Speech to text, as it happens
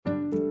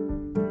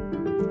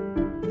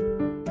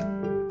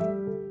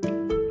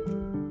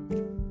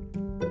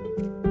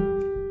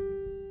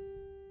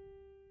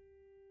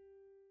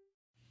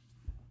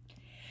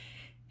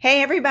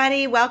Hey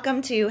everybody,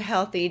 welcome to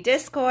Healthy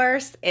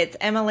Discourse. It's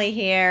Emily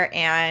here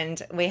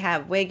and we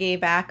have Wiggy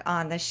back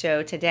on the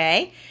show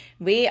today.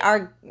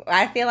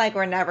 I feel like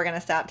we're never going to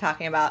stop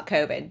talking about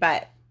COVID,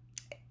 but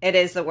it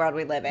is the world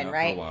we live in, Not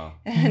right? for a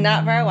while.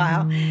 Not for a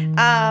while.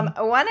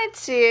 I wanted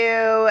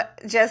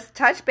to just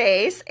touch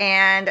base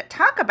and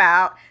talk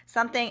about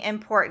something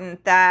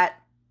important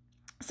that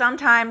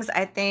sometimes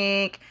I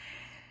think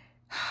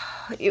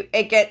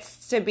it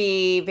gets to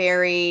be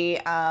very,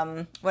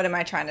 what am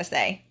I trying to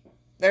say?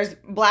 There's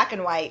black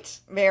and white,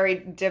 very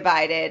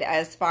divided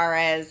as far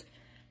as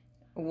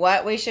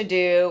what we should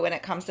do when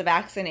it comes to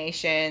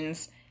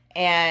vaccinations.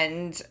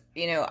 And,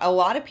 a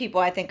lot of people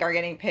I think are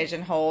getting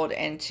pigeonholed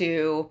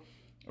into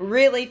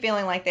really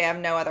feeling like they have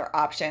no other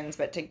options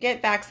but to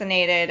get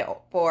vaccinated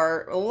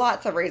for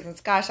lots of reasons.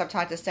 Gosh, I've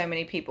talked to so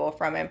many people,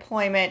 from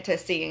employment to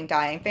seeing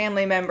dying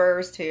family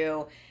members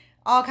to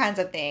all kinds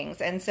of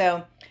things. And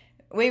so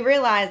we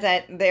realize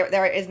that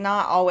there is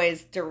not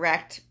always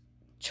direct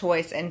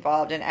choice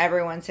involved, and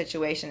everyone's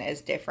situation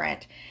is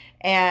different.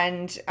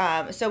 And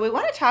so we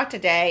want to talk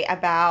today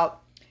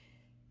about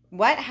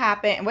what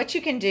happened, what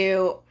you can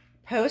do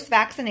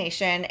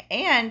post-vaccination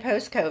and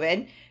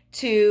post-COVID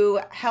to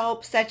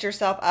help set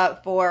yourself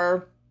up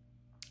for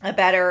a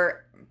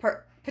better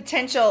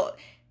potential,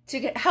 to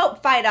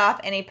help fight off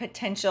any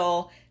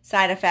potential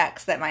side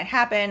effects that might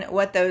happen,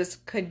 what those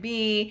could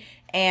be,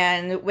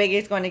 and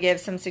Wiggy's going to give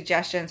some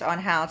suggestions on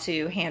how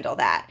to handle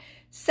that.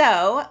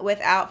 So,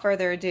 without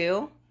further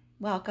ado,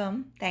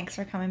 welcome. Thanks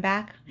for coming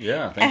back.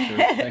 Yeah,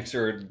 thanks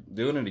for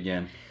doing it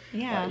again.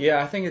 Yeah.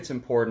 I think it's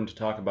important to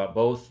talk about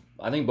both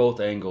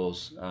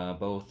angles,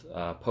 both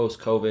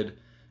post-COVID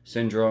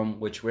syndrome,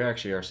 which we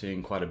actually are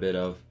seeing quite a bit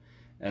of,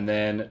 and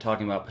then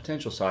talking about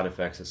potential side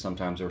effects that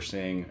sometimes we're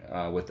seeing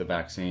with the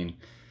vaccine.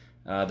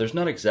 They're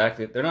not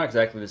exactly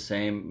the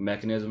same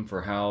mechanism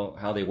for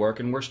how they work,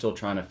 and we're still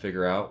trying to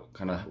figure out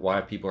kind of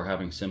why people are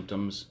having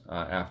symptoms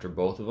after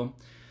both of them.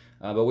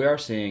 But we are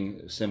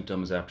seeing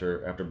symptoms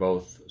after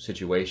both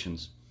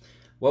situations.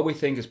 What we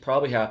think is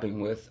probably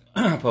happening with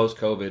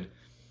post-COVID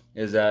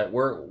is that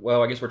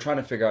I guess we're trying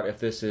to figure out if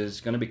this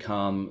is going to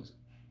become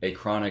a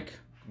chronic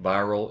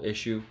viral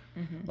issue,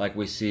 like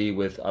we see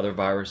with other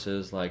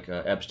viruses like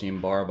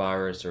Epstein-Barr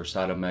virus or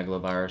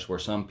cytomegalovirus, where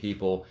some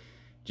people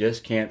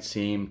just can't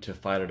seem to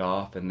fight it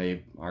off, and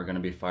they are going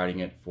to be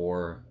fighting it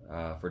for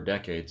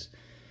decades.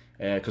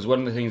 Because one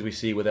of the things we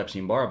see with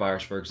Epstein-Barr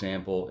virus, for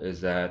example,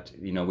 is that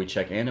we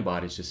check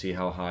antibodies to see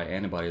how high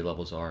antibody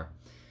levels are,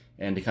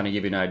 and to kind of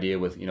give you an idea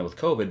with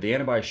COVID, the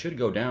antibodies should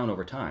go down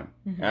over time.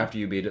 After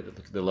you beat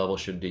it, the level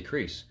should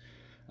decrease.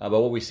 But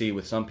what we see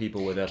with some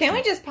people with Epstein, Can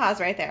we just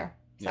pause right there?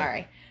 Sorry.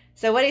 Yeah.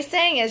 So what he's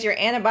saying is your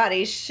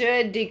antibodies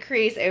should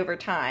decrease over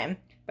time,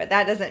 but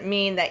that doesn't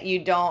mean that you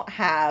don't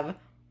have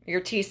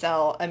your T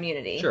cell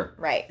immunity. Sure.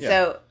 Right. Yeah.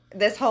 So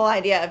this whole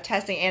idea of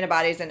testing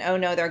antibodies and, oh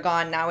no, they're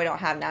gone, now we don't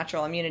have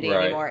natural immunity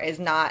anymore,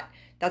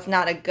 that's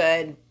not a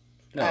good,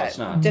 no, it's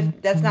not.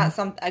 That's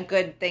not a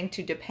good thing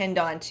to depend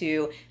on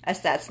to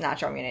assess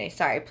natural immunity.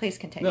 Sorry, please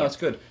continue. No, it's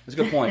good. It's a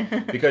good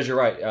point, because you're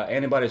right.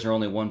 Antibodies are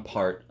only one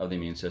part of the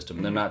immune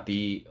system. They're not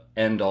the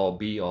end-all,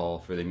 be-all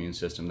for the immune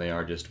system. They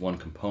are just one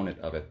component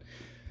of it.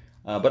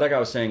 But like I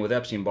was saying, with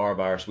Epstein-Barr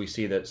virus, we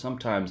see that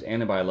sometimes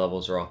antibody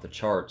levels are off the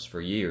charts for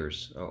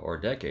years or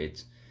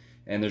decades.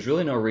 And there's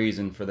really no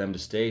reason for them to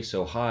stay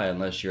so high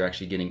unless you're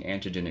actually getting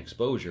antigen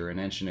exposure. And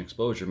antigen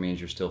exposure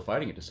means you're still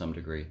fighting it to some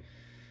degree.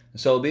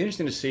 So it'll be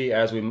interesting to see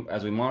as we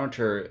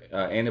monitor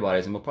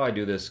antibodies, and we'll probably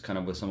do this kind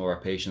of with some of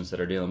our patients that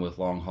are dealing with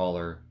long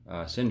hauler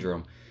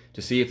syndrome,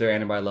 to see if their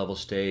antibody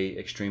levels stay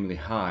extremely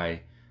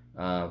high,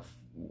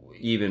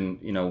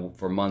 even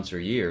for months or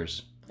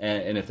years.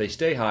 And if they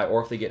stay high,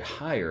 or if they get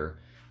higher,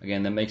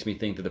 again, that makes me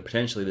think that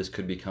potentially this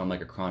could become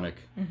like a chronic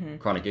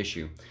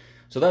issue.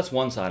 So that's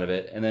one side of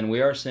it. And then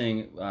we are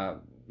seeing,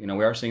 in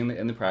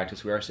the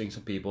practice, we are seeing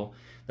some people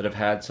that have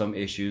had some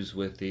issues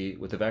with the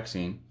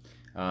vaccine.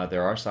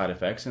 There are side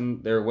effects,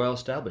 and they're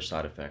well-established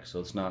side effects. So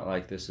it's not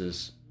like this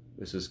is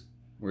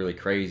really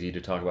crazy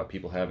to talk about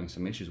people having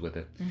some issues with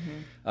it.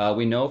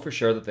 We know for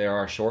sure that there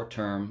are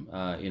short-term,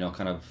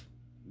 kind of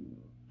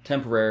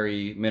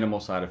temporary, minimal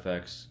side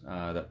effects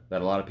that a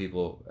lot of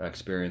people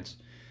experience.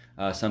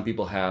 Some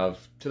people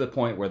have to the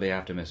point where they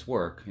have to miss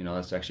work.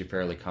 That's actually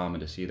fairly common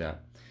to see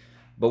that.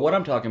 But what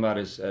I'm talking about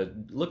is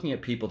looking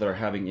at people that are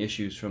having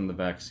issues from the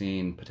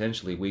vaccine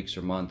potentially weeks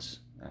or months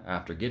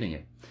after getting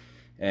it.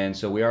 And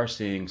so we are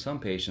seeing some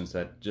patients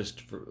that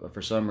just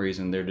for some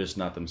reason they're just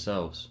not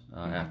themselves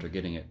after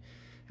getting it.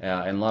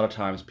 And a lot of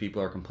times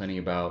people are complaining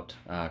about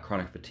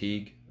chronic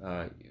fatigue,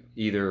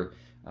 either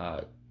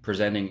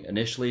presenting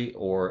initially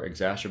or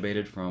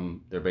exacerbated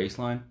from their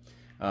baseline.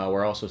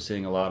 We're also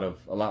seeing a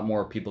lot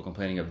more people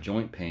complaining of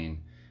joint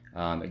pain,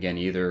 again,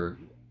 either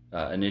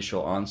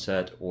initial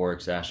onset or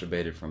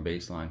exacerbated from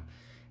baseline.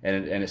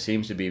 And it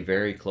seems to be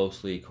very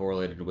closely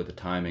correlated with the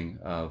timing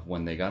of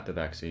when they got the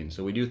vaccine.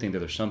 So we do think that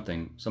there's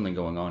something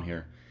going on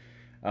here.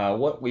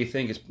 What we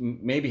think is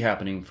maybe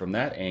happening from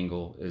that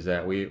angle is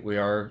that we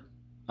are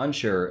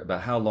unsure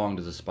about how long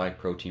does the spike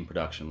protein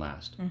production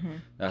last.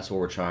 That's what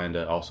we're trying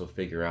to also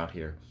figure out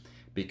here.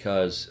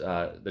 Because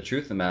the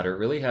truth of the matter, it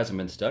really hasn't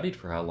been studied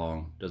for how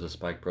long does a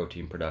spike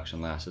protein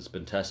production last. It's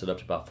been tested up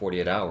to about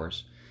 48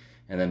 hours.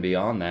 And then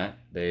beyond that,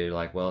 they're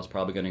like, well, it's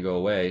probably going to go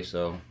away,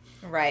 so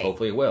right.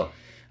 hopefully it will.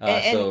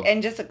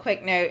 And just a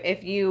quick note,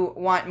 if you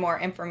want more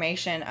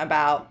information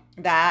about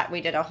that,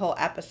 we did a whole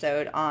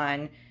episode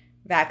on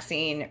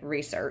vaccine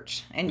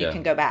research, and you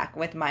can go back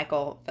with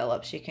Michael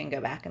Phillips. You can go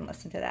back and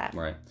listen to that.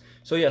 Right.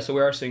 So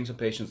we are seeing some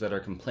patients that are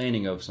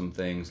complaining of some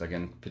things.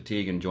 Again,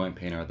 fatigue and joint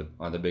pain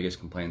are the biggest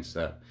complaints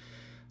that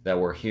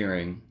we're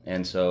hearing,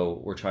 and so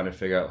we're trying to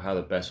figure out how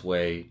the best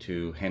way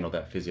to handle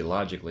that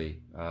physiologically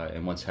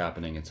and what's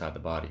happening inside the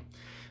body.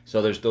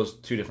 So there's those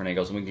two different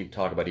angles, and we can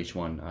talk about each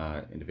one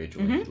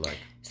individually if you'd like.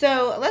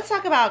 So let's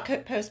talk about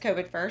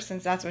post-COVID first,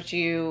 since that's what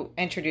you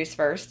introduced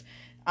first.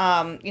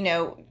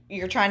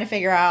 You're trying to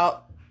figure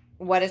out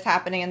what is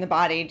happening in the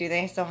body. Do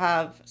they still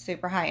have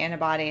super high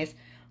antibodies?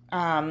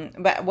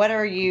 But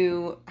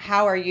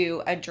how are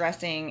you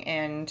addressing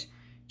and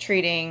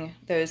treating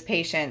those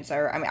patients?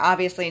 Or,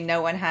 obviously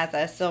no one has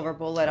a silver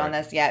bullet on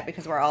this yet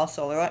because we're all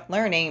still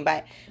learning,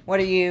 but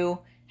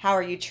how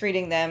are you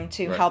treating them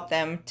to help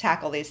them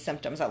tackle these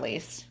symptoms at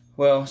least?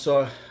 Well,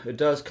 so it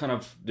does kind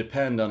of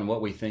depend on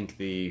what we think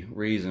the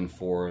reason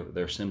for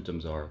their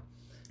symptoms are.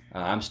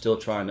 I'm still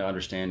trying to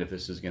understand if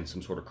this is, again,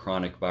 some sort of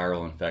chronic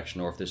viral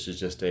infection or if this is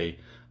just a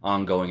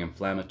ongoing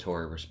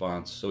inflammatory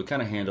response. So we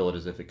kind of handle it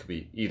as if it could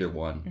be either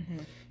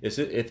one.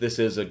 If this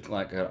is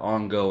like an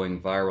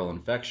ongoing viral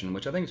infection,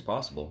 which I think is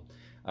possible,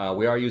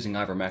 we are using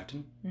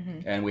ivermectin,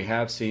 and we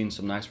have seen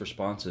some nice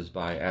responses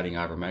by adding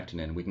ivermectin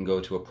in. We can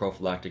go to a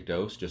prophylactic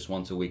dose, just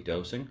once a week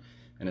dosing,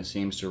 and it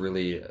seems to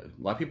a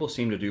lot of people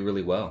seem to do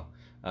really well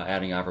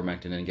adding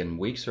ivermectin in, again,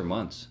 weeks or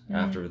months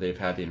after they've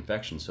had the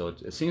infection. So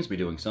it seems to be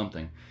doing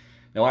something.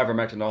 Now,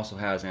 ivermectin also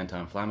has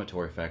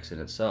anti-inflammatory effects in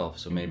itself,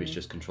 so maybe it's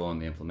just controlling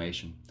the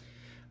inflammation.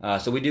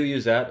 So we do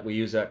use that. We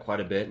use that quite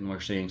a bit, and we're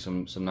seeing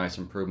some nice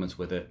improvements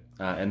with it.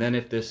 And then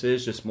if this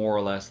is just more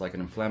or less like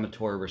an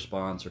inflammatory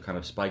response or kind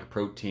of spike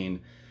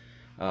protein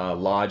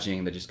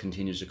lodging that just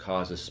continues to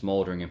cause a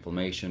smoldering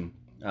inflammation,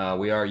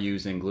 we are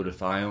using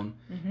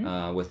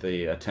glutathione with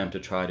the attempt to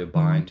try to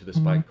bind to the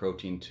spike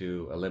protein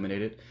to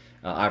eliminate it.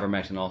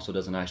 Ivermectin also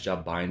does a nice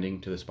job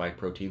binding to the spike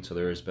protein, so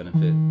there is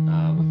benefit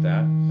with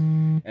that.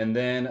 And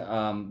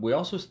then we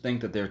also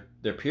think that there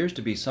appears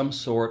to be some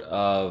sort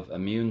of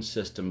immune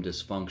system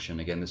dysfunction.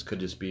 Again, this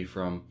could just be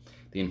from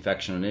the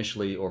infection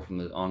initially or from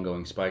the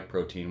ongoing spike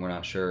protein. We're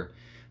not sure.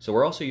 So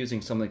we're also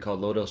using something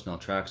called low-dose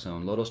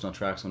naltrexone. Low-dose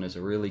naltrexone is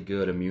a really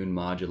good immune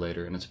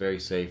modulator, and it's very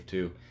safe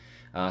too.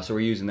 So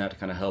we're using that to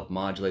kind of help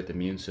modulate the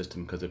immune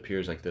system because it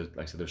appears like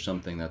there's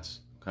something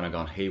that's kind of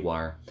gone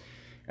haywire.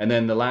 And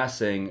then the last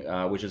thing,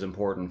 which is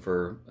important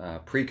for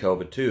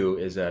pre-COVID too,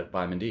 is that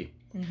vitamin D.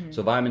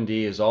 So vitamin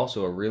D is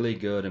also a really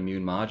good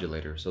immune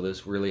modulator. So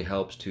this really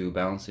helps to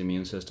balance the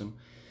immune system.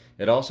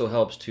 It also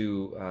helps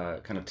to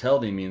kind of tell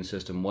the immune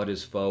system what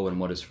is foe and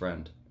what is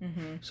friend.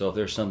 So if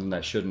there's something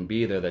that shouldn't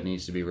be there that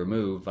needs to be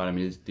removed,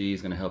 vitamin D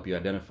is going to help you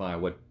identify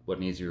what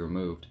needs to be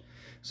removed.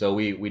 So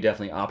we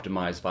definitely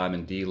optimize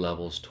vitamin D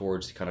levels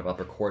towards kind of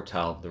upper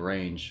quartile of the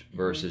range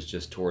versus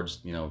just towards,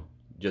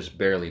 just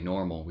barely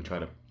normal. We try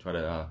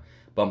to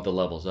bump the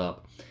levels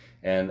up.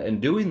 And in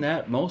doing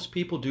that, most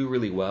people do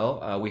really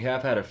well. We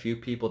have had a few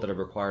people that have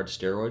required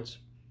steroids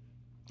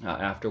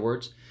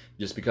afterwards,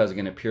 just because,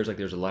 again, it appears like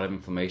there's a lot of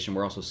inflammation.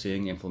 We're also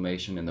seeing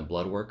inflammation in the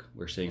blood work.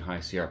 We're seeing high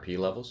CRP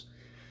levels.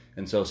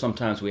 And so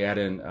sometimes we add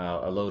in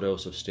a low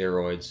dose of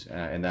steroids,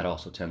 and that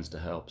also tends to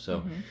help.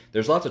 So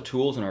there's lots of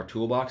tools in our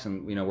toolbox,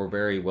 and we're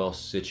very well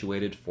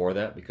situated for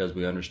that because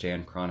we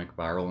understand chronic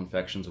viral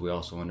infections. We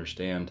also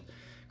understand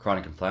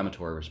chronic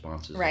inflammatory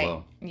responses as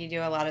well. Right. You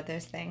do a lot of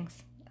those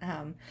things.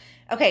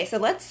 Okay, so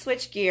let's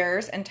switch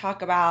gears and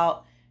talk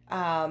about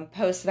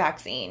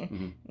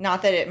post-vaccine.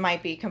 Not that it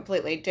might be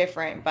completely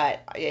different, but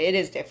it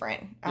is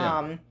different.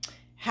 Yeah.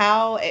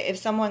 How, if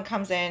someone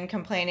comes in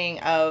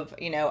complaining of,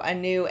 a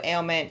new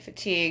ailment,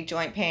 fatigue,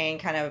 joint pain,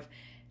 kind of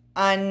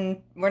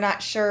we're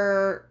not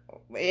sure,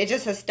 it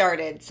just has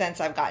started since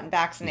I've gotten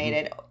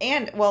vaccinated.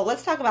 And, well,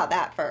 let's talk about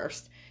that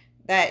first.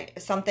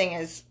 That something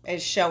is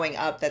showing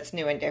up that's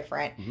new and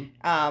different.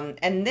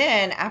 And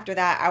then after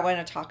that, I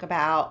want to talk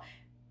about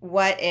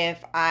what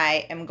if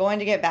I am going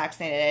to get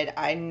vaccinated.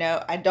 I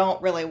know I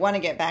don't really want to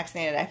get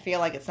vaccinated. I feel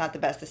like it's not the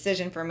best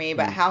decision for me,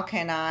 but how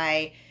can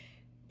I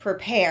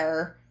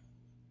prepare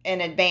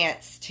in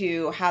advance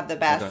to have the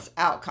best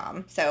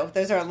outcome? So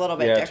those are a little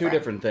bit different. Two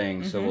different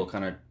things. So we'll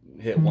kind of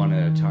hit one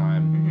at a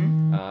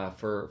time.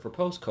 For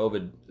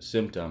post-COVID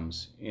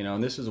symptoms,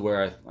 and this is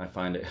where I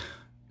find it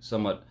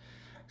somewhat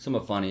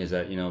funny is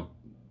that,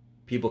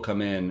 people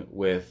come in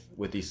with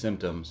these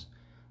symptoms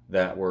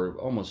that were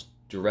almost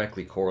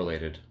directly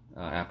correlated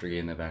after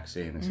getting the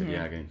vaccine. They said,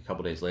 again, a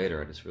couple days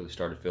later, I just really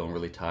started feeling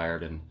really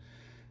tired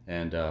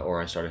and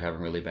or I started having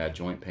really bad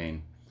joint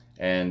pain.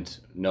 And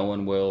no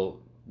one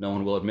will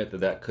admit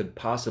that could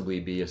possibly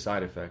be a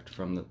side effect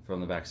from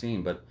the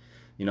vaccine. But,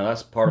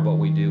 That's part of what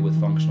we do with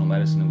functional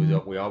medicine.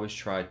 We always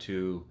try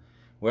to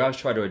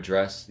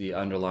address the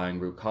underlying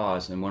root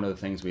cause. And one of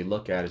the things we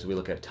look at is we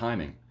look at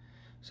timing.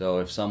 So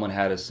if someone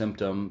had a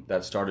symptom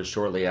that started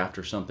shortly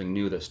after something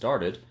new that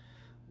started,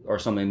 or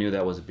something new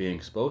that was being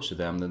exposed to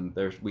them, then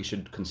we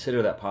should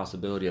consider that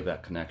possibility of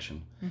that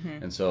connection.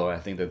 And so I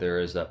think that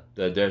there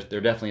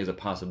definitely is a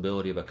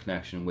possibility of a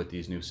connection with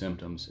these new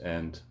symptoms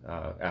and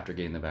after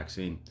getting the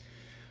vaccine.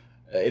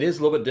 It is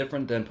a little bit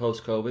different than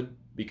post-COVID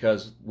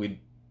because we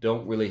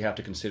don't really have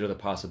to consider the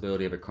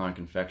possibility of a chronic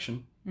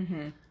infection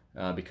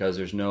because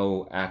there's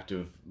no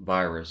active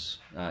virus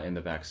in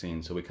the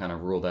vaccine, so we kind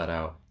of rule that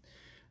out.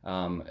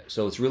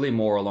 So it's really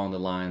more along the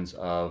lines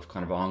of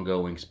kind of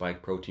ongoing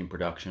spike protein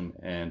production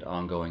and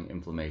ongoing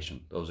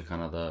inflammation. Those are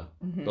kind of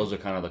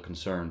the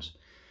concerns.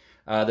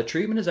 The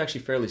treatment is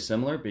actually fairly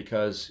similar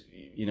because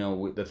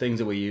the things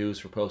that we use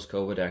for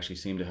post-COVID actually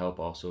seem to help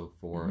also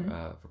for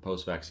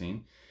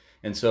post-vaccine.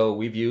 And so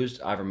we've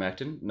used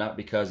ivermectin, not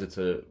because it's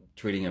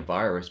treating a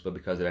virus, but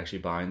because it actually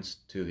binds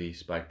to the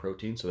spike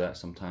protein. So that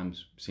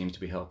sometimes seems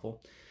to be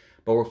helpful.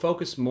 But we're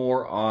focused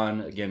more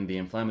on, again, the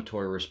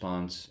inflammatory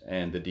response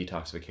and the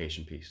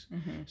detoxification piece.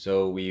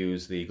 So we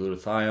use the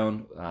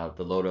glutathione,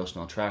 the low-dose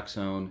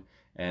naltrexone,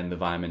 and the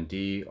vitamin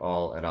D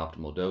all at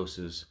optimal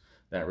doses.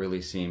 That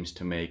really seems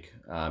to make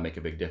a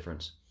big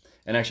difference.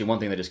 And actually, one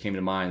thing that just came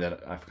to mind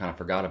that I kind of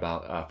forgot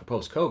about for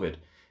post-COVID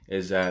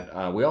is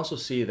that we also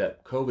see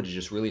that COVID is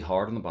just really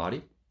hard on the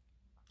body,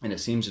 and it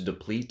seems to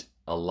deplete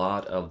a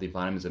lot of the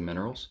vitamins and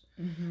minerals.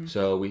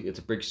 So it's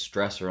a big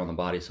stressor on the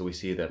body. So we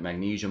see that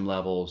magnesium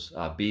levels,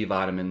 B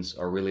vitamins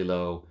are really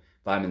low,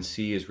 vitamin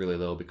C is really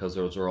low because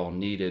those are all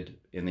needed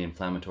in the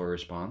inflammatory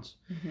response.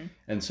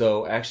 And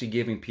so actually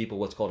giving people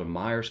what's called a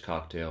Myers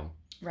cocktail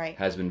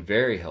has been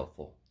very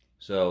helpful.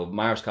 So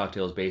Myers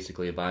cocktail is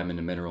basically a vitamin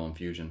and mineral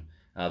infusion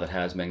that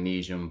has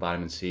magnesium,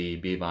 vitamin C,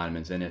 B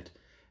vitamins in it.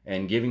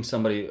 And giving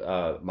somebody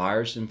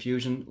Myers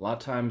infusion, a lot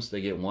of times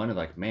they get one and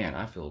like, man,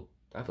 I feel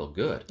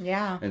good.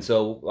 Yeah. And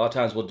so a lot of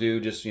times we'll do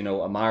just,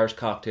 a Myers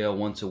cocktail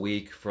once a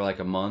week for like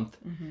a month.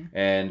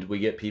 And we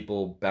get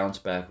people bounce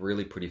back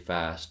really pretty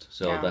fast.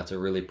 So that's a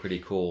really pretty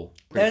cool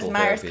Those cool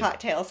Myers therapy.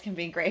 Cocktails can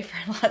be great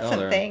for lots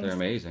of things. They're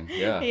amazing.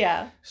 Yeah.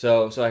 Yeah.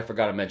 So I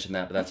forgot to mention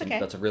that, but that's okay.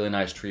 that's a really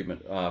nice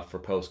treatment for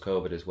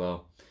post-COVID as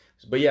well.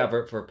 But yeah,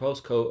 for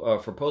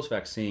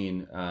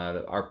post-vaccine,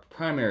 our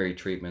primary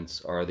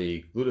treatments are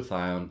the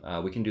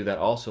glutathione. We can do that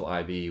also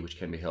IV, which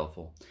can be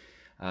helpful.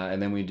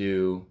 And then we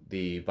do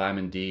the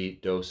vitamin D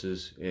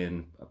doses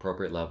in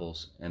appropriate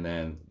levels, and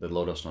then the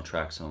low-dose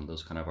naltrexone.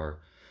 Those kind of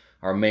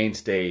our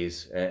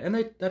mainstays, and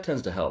that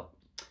tends to help.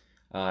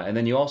 And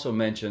then you also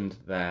mentioned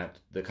that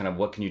the kind of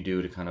what can you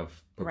do to kind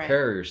of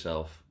prepare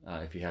yourself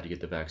if you had to get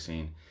the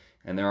vaccine.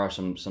 And there are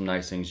some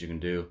nice things you can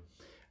do.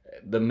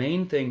 The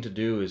main thing to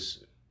do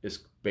is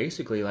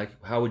basically like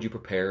how would you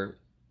prepare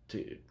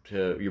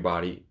to your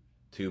body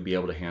to be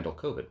able to handle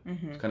COVID?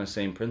 It's kind of the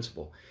same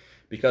principle.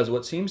 Because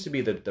what seems to be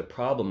the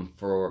problem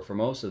for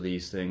most of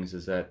these things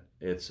is that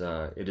it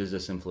is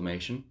this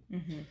inflammation,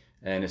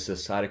 and it's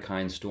this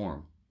cytokine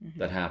storm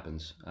that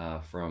happens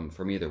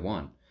from either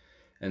one.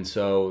 And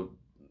so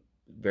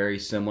very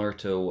similar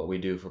to what we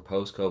do for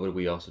post-COVID,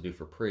 we also do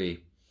for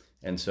pre.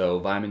 And so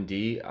vitamin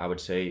D, I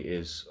would say,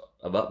 is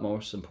of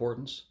utmost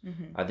importance.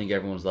 I think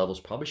everyone's levels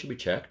probably should be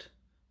checked,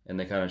 and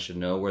they kind of should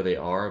know where they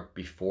are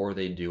before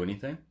they do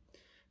anything,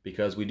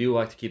 because we do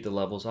like to keep the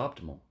levels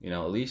optimal,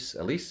 at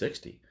least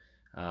 60.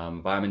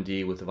 Vitamin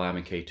D with the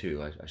vitamin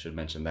K2, I should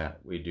mention that.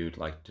 We do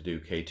like to do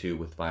K2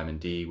 with vitamin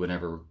D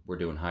whenever we're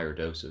doing higher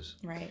doses.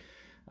 Right.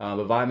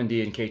 But vitamin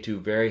D and K2,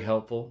 very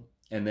helpful.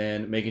 And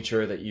then making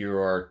sure that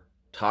your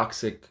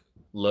toxic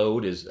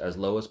load is as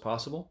low as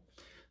possible.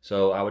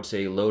 So I would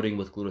say loading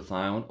with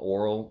glutathione,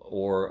 oral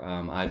or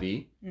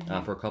IV,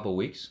 for a couple of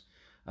weeks.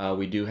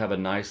 We do have a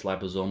nice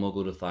liposomal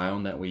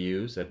glutathione that we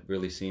use that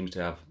really seems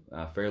to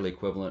have fairly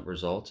equivalent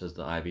results as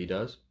the IV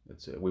does.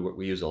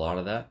 We use a lot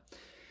of that.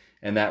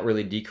 And that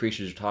really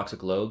decreases your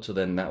toxic load, so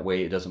then that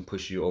way it doesn't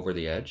push you over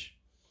the edge.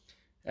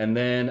 And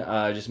then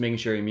just making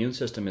sure your immune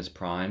system is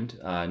primed,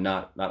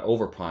 not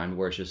over primed,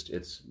 where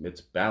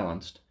it's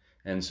balanced.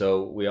 And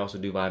so we also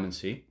do vitamin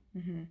C.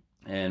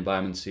 And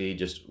vitamin C,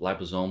 just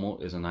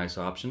liposomal is a nice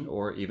option,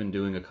 or even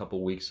doing a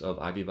couple weeks of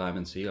IV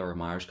vitamin C or a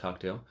Myers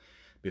cocktail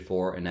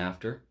before and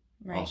after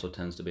also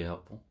tends to be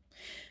helpful.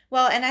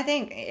 Well, and I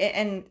think,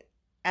 and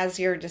as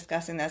you're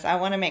discussing this, I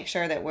want to make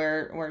sure that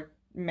we're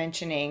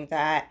mentioning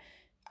that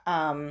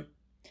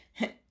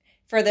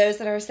for those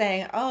that are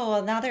saying, oh,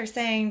 well, now they're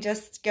saying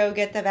just go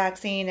get the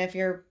vaccine if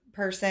your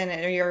person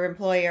or your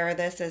employer or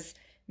this is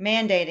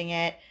mandating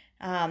it.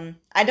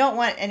 I don't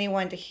want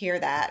anyone to hear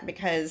that,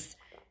 because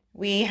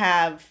we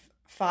have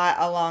fought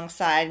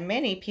alongside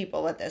many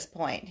people at this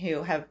point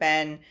who have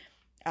been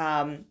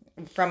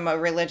from a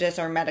religious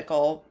or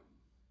medical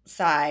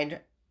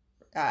side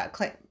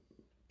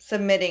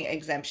submitting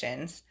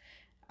exemptions.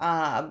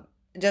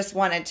 Just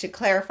wanted to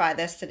clarify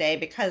this today,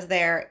 because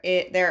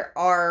there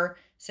are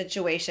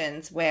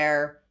situations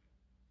where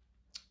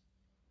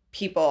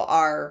people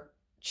are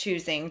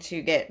choosing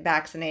to get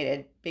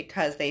vaccinated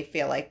because they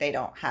feel like they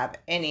don't have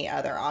any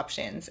other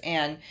options.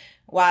 And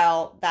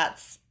while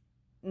that's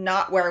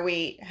not where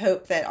we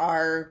hope that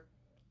our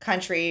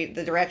country,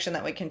 the direction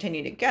that we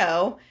continue to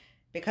go,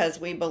 because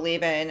we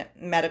believe in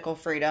medical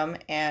freedom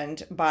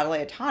and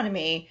bodily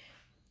autonomy,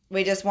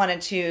 we just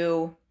wanted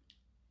to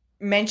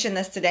mention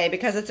this today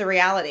because it's a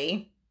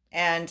reality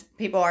and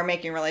people are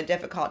making really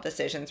difficult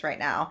decisions right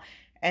now.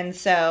 And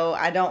so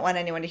I don't want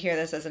anyone to hear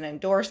this as an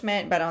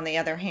endorsement, but on the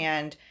other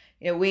hand,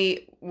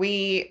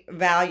 we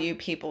value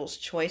people's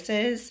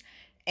choices,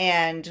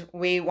 and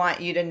we want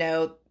you to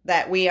know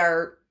that we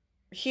are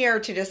here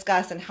to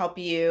discuss and help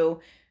you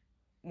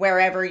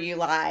wherever you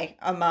lie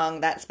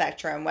among that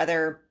spectrum,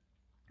 whether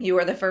you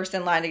are the first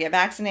in line to get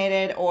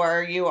vaccinated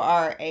or you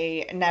are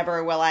a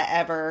never will I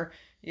ever,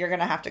 you're going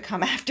to have to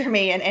come after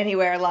me, and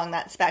anywhere along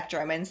that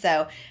spectrum. And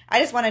so I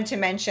just wanted to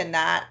mention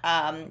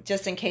that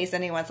just in case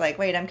anyone's like,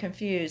 wait, I'm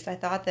confused. I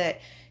thought that,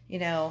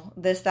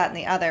 this, that, and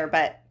the other.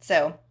 But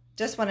so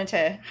just wanted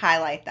to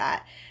highlight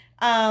that.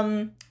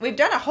 We've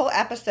done a whole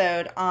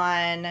episode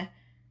on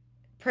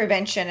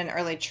prevention and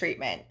early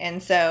treatment.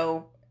 And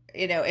so,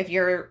 if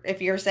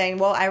you're saying,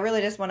 well, I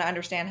really just want to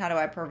understand, how do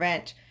I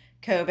prevent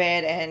COVID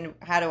and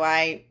how do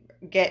I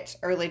get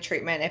early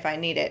treatment if I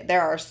need it,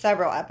 there are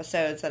several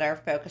episodes that are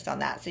focused on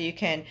that. So you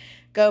can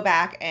go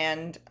back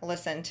and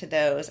listen to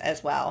those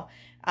as well.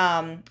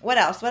 What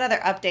else? What other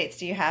updates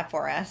do you have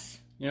for us?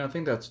 I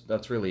think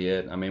that's really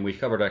it. I mean, we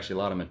covered actually a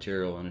lot of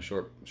material in a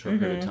short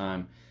period of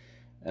time.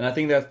 And I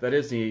think that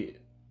is the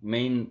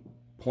main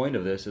point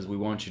of this, is we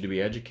want you to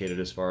be educated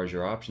as far as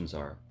your options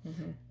are.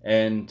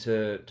 And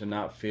to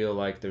not feel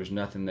like there's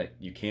nothing that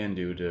you can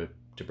do to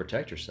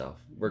protect yourself,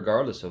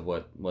 regardless of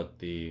what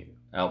the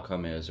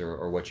outcome is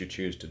or what you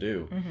choose to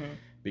do.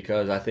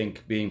 Because I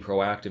think being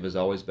proactive is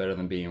always better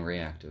than being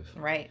reactive.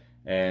 Right.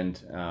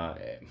 And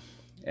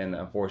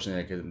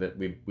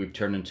unfortunately, we've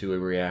turned into a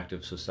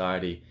reactive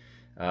society.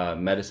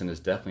 Medicine has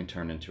definitely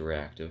turned into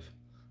reactive.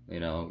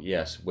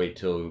 Yes, wait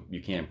till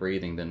you can't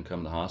breathe and then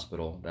come to the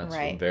hospital. That's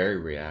right. Very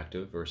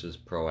reactive versus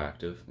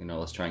proactive.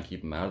 Let's try and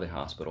keep them out of the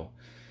hospital.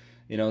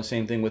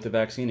 Same thing with the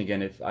vaccine.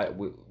 Again,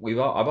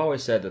 I've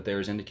always said that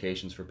there's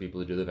indications for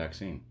people to do the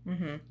vaccine.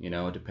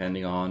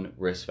 Depending on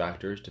risk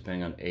factors,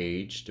 depending on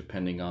age,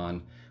 depending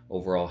on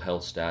overall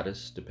health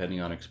status,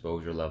 depending on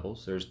exposure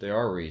levels. There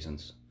are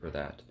reasons for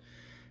that.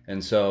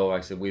 And so, like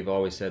I said, we've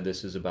always said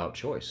this is about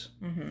choice.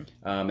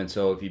 And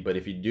so, if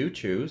you do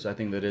choose, I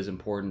think that it is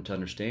important to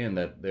understand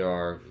that there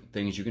are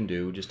things you can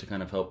do just to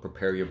kind of help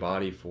prepare your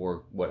body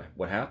for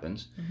what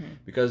happens,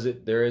 because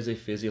there is a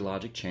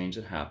physiologic change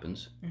that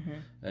happens,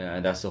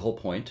 and that's the whole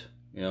point.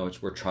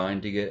 We're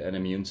trying to get an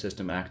immune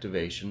system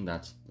activation.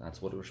 That's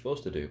what we're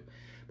supposed to do,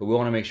 but we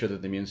want to make sure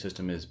that the immune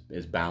system is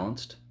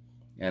balanced,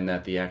 and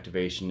that the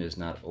activation is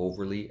not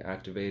overly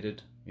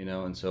activated.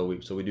 And so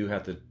we do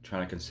have to try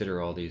to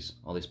consider all these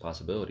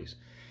possibilities,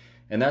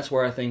 and that's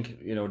where I think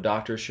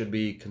doctors should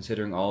be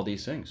considering all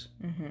these things.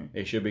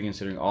 They should be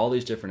considering all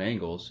these different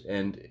angles,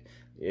 and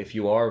if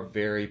you are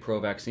very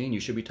pro-vaccine,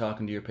 you should be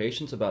talking to your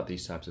patients about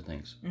these types of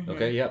things.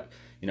 Okay, yep.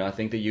 I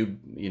think that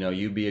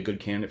you'd be a good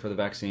candidate for the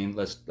vaccine.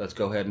 Let's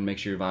go ahead and make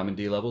sure your vitamin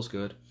D level's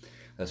good.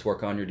 Let's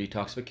work on your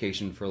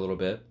detoxification for a little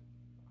bit,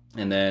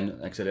 and then,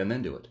 like I said, and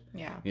then do it.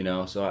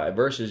 Yeah. So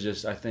versus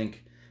just, I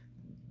think,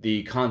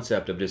 the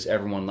concept of just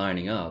everyone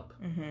lining up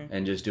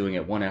and just doing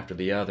it one after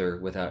the other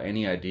without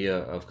any idea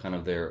of kind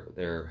of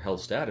their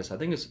health status, I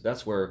think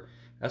that's where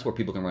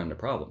people can run into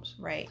problems.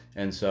 Right.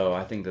 And so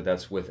I think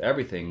that's with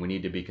everything. We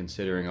need to be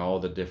considering all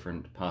the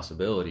different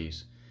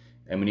possibilities,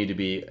 and we need to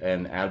be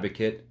an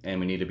advocate, and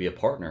we need to be a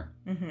partner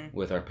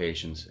with our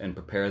patients and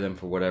prepare them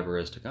for whatever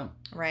is to come.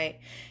 Right.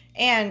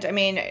 And I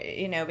mean,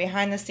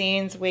 behind the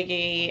scenes,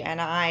 Wiggy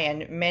and I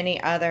and many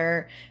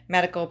other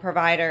medical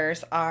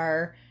providers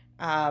are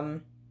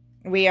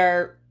we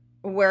are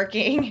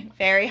working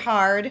very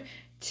hard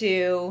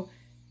to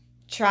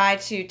try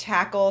to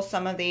tackle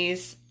some of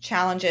these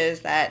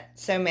challenges that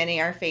so many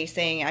are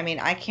facing. I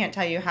mean, I can't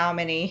tell you how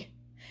many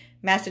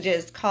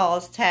messages,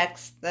 calls,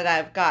 texts that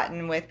I've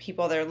gotten with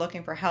people that are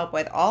looking for help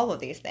with all of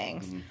these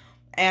things.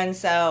 And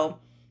so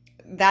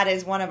that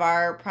is one of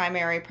our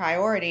primary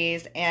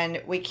priorities,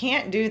 and we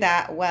can't do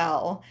that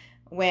well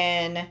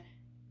when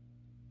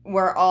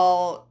we're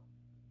all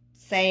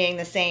saying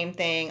the same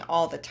thing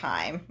all the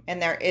time,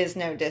 and there is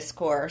no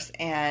discourse,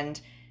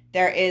 and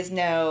there is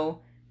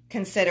no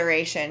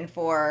consideration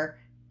for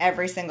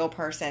every single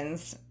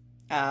person's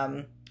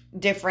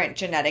different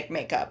genetic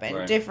makeup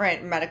and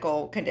different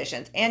medical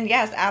conditions, and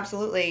yes,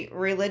 absolutely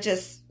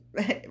religious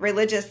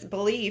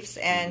beliefs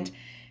and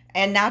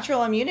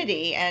natural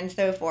immunity and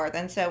so forth.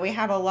 And so we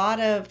have a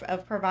lot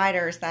of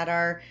providers that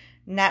are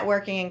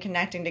networking and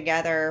connecting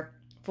together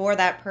for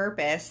that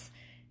purpose.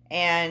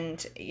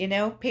 And,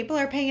 people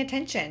are paying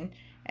attention.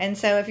 And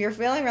so if you're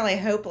feeling really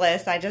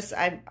hopeless,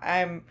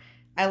 I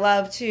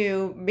love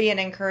to be an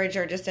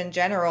encourager just in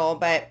general.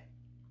 But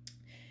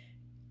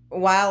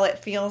while it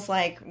feels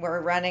like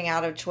we're running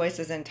out of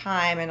choices and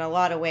time in a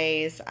lot of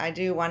ways, I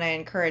do want to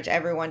encourage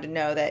everyone to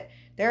know that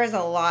there is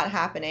a lot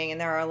happening, and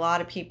there are a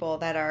lot of people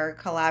that are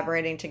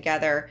collaborating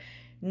together,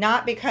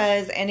 not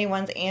because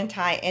anyone's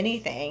anti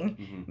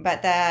anything,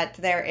 but that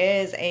there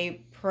is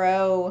a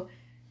pro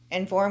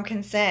informed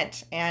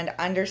consent and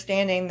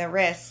understanding the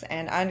risks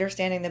and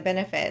understanding the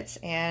benefits,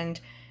 and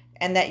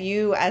that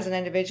you as an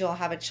individual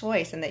have a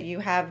choice, and that you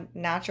have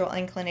natural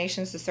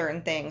inclinations to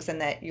certain things, and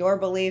that your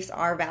beliefs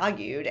are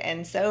valued,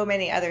 and so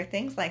many other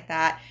things like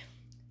that.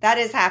 That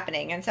is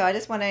happening. And so I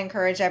just want to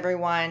encourage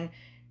everyone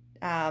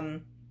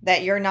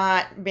that you're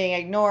not being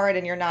ignored,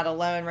 and you're not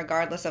alone,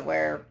 regardless of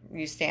where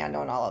you stand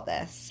on all of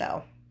this.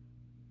 So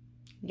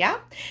yeah.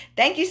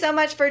 Thank you so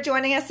much for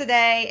joining us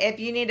today. If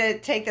you need to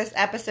take this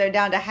episode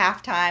down to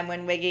halftime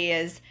when Wiggy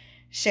is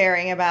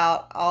sharing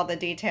about all the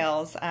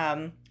details,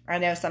 I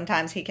know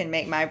sometimes he can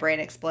make my brain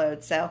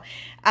explode. So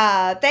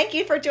thank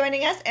you for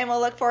joining us, and we'll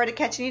look forward to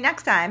catching you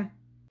next time.